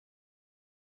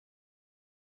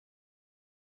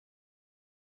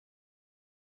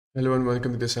Hello and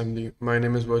welcome to the assembly. My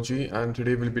name is Vaji and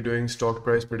today we'll be doing stock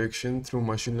price prediction through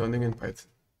machine learning in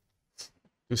Python.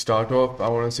 To start off, I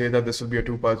want to say that this will be a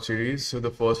two-part series. So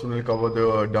the first one will cover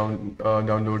the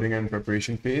downloading and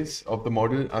preparation phase of the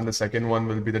model, and the second one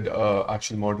will be the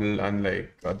actual model and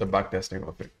the back testing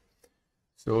of it.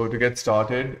 So to get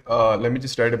started, let me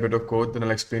just write a bit of code, then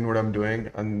I'll explain what I'm doing,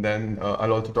 and then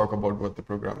I'll also talk about what the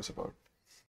program is about.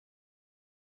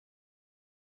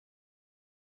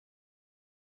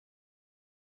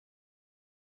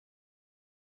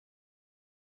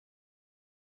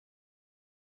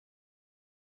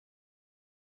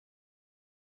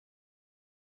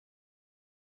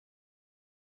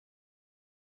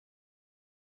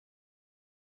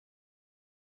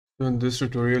 So in this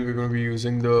tutorial, we're going to be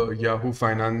using the Yahoo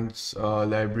Finance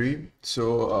library.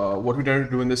 So what we're trying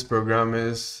to do in this program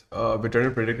is we're trying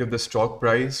to predict if the stock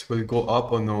price will go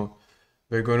up or no.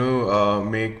 We're going to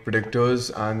make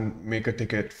predictors and make a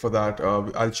ticket for that.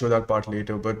 I'll show that part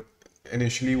later. But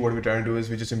initially, what we're trying to do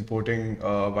is we're just importing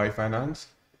Y Finance.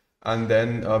 And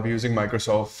then we're using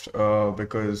Microsoft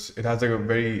because it has like a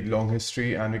very long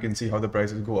history and we can see how the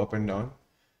prices go up and down,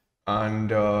 and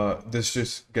this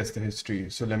just gets the history.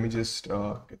 So let me just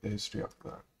get the history after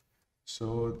that.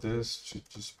 So this should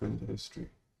just print the history.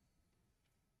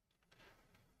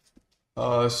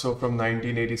 So from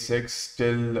 1986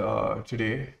 till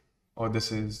today, or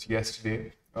this is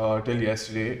yesterday, till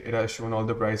yesterday, it has shown all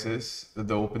the prices,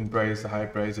 the open price, the high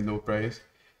price, the low price.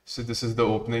 So this is the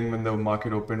opening when the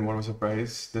market opened, what was the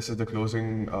price? This is the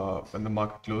closing when the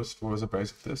market closed, what was the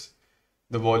price of this?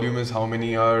 The volume is how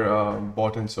many are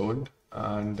bought and sold,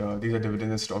 and these are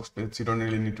dividend and stock splits. You don't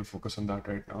really need to focus on that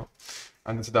right now.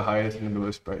 And this is the highest and the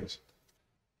lowest price.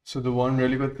 So the one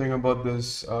really good thing about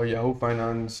this Yahoo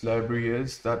Finance library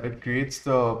is that it creates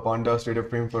the pandas data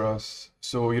frame for us.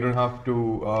 So you don't have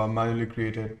to manually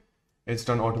create it. It's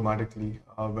done automatically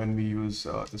when we use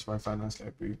this Y Finance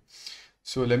library.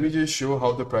 So let me just show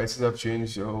how the prices have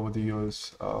changed over the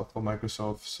years for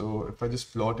Microsoft. So if I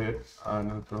just plot it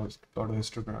and I'll plot a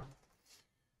histogram.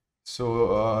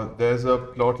 So there's a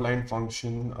plot line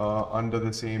function under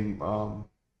the same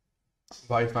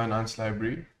Y Finance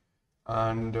library,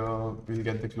 and we'll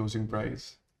get the closing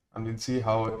price and we'll see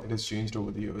how it has changed over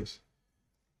the years.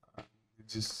 We'll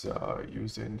just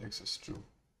use the index as true.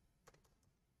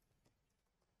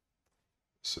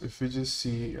 So if we just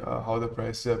see how the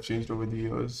prices have changed over the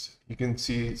years, you can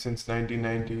see since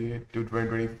 1998 to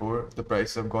 2024, the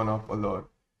prices have gone up a lot.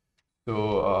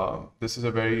 So this is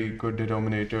a very good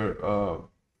denominator.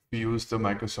 We use the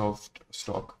Microsoft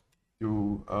stock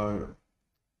to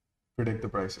predict the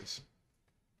prices.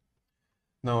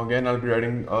 Now again, I'll be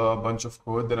writing a bunch of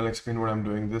code, then I'll explain what I'm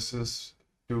doing. This is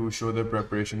to show the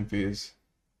preparation phase.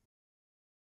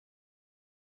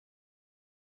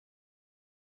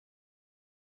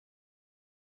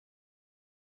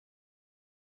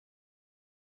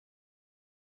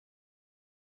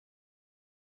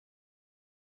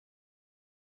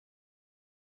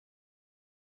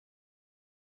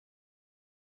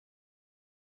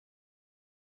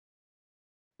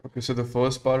 Okay, so the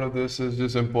first part of this is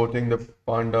just importing the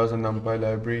pandas and numpy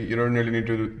library. You don't really need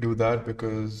to do that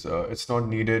because it's not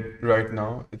needed right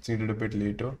now. It's needed a bit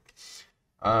later.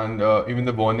 And even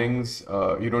the warnings,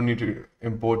 you don't need to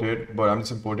import it, but I'm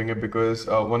just importing it because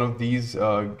one of these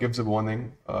gives a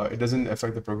warning. It doesn't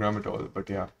affect the program at all,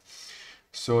 but yeah.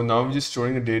 So now we're just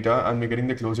storing the data and we're getting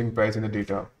the closing price in the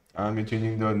data and we're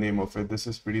changing the name of it. This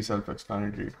is pretty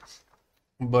self-explanatory.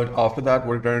 But after that,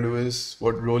 what we're trying to do is,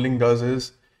 what rolling does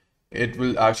is, it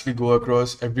will actually go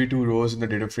across every two rows in the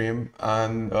data frame.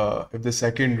 And if the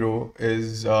second row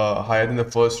is higher than the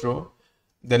first row,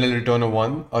 then it'll return a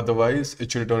 1. Otherwise, it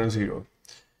should return a 0.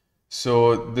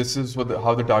 So this is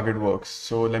how the target works.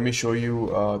 So let me show you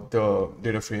the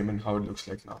data frame and how it looks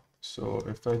like now. So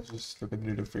if I just look at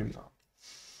the data frame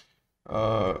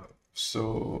now.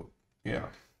 So yeah.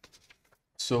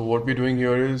 So what we're doing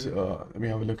here is, let me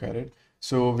have a look at it.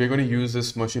 So we're going to use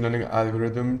this machine learning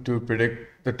algorithm to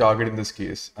predict the target in this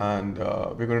case, and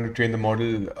we're going to train the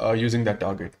model using that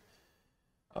target.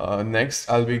 Next,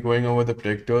 I'll be going over the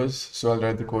predictors. So I'll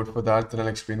write the code for that, then I'll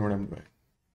explain what I'm doing.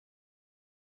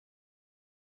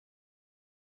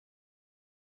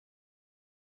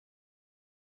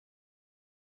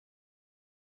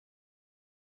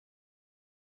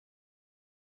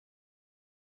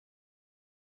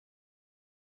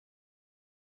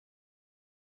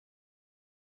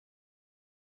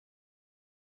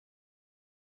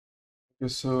 Okay,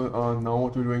 so now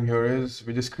what we're doing here is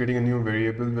we're just creating a new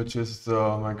variable, which is the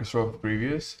Microsoft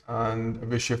previous, and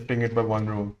we're shifting it by one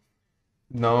row.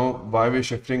 Now, why we're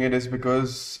shifting it is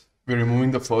because we're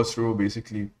removing the first row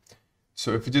basically.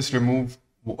 So if you just remove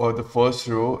the first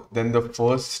row, then the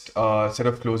first set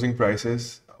of closing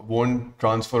prices won't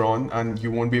transfer on and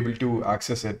you won't be able to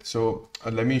access it. So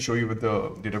let me show you with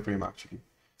the data frame actually.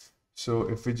 So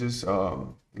if we just,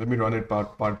 let me run it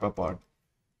part by part.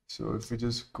 So if we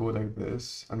just go like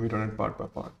this and we run it part by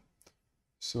part.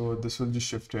 So this will just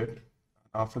shift it.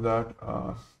 After that,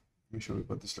 let me show you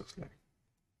what this looks like.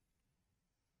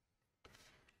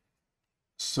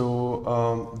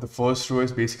 So the first row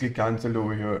is basically cancelled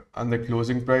over here, and the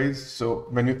closing price. So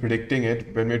when we're predicting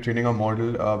it, when we're training our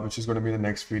model, which is going to be the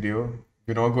next video,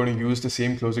 we're not going to use the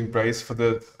same closing price for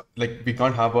the, like we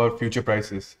can't have our future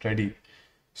prices ready.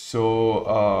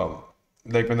 So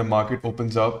like when the market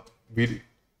opens up, we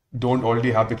don't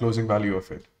already have the closing value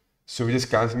of it. So we're just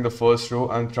cancelling the first row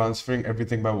and transferring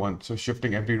everything by one. So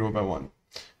shifting every row by one.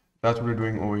 That's what we're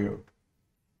doing over here.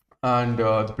 And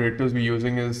the predictors we're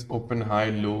using is open, high,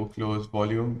 low, close,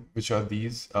 volume, which are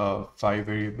these 5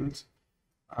 variables.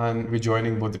 And we're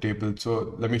joining both the tables.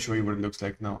 So let me show you what it looks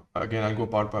like now. Again, I'll go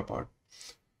part by part.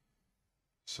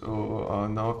 So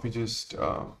now if we just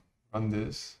run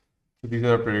this, so these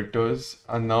are our predictors.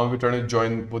 And now we're trying to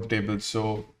join both tables.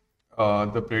 So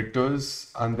the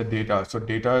predictors and the data. So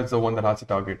data is the one that has a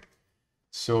target.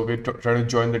 So we're trying to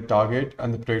join the target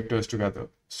and the predictors together.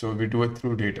 So we do it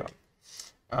through data.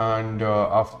 And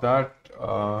after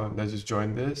that, let's just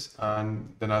join this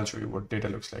and then I'll show you what data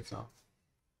looks like now.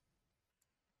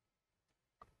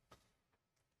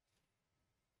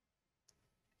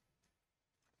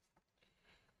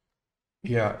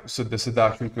 Yeah, so this is the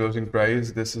actual closing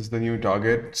price. This is the new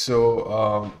target.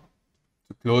 So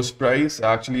the close price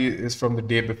actually is from the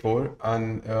day before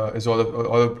and is all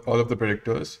of the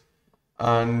predictors.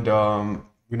 And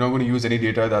we're not going to use any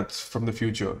data that's from the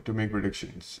future to make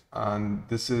predictions. And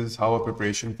this is how our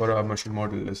preparation for our machine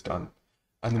model is done.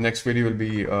 And the next video will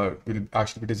be, we'll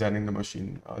actually be designing the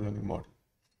machine learning model.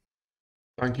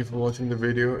 Thank you for watching the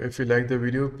video. If you like the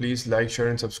video, please like, share,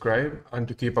 and subscribe. And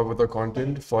to keep up with our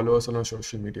content, follow us on our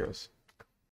social medias.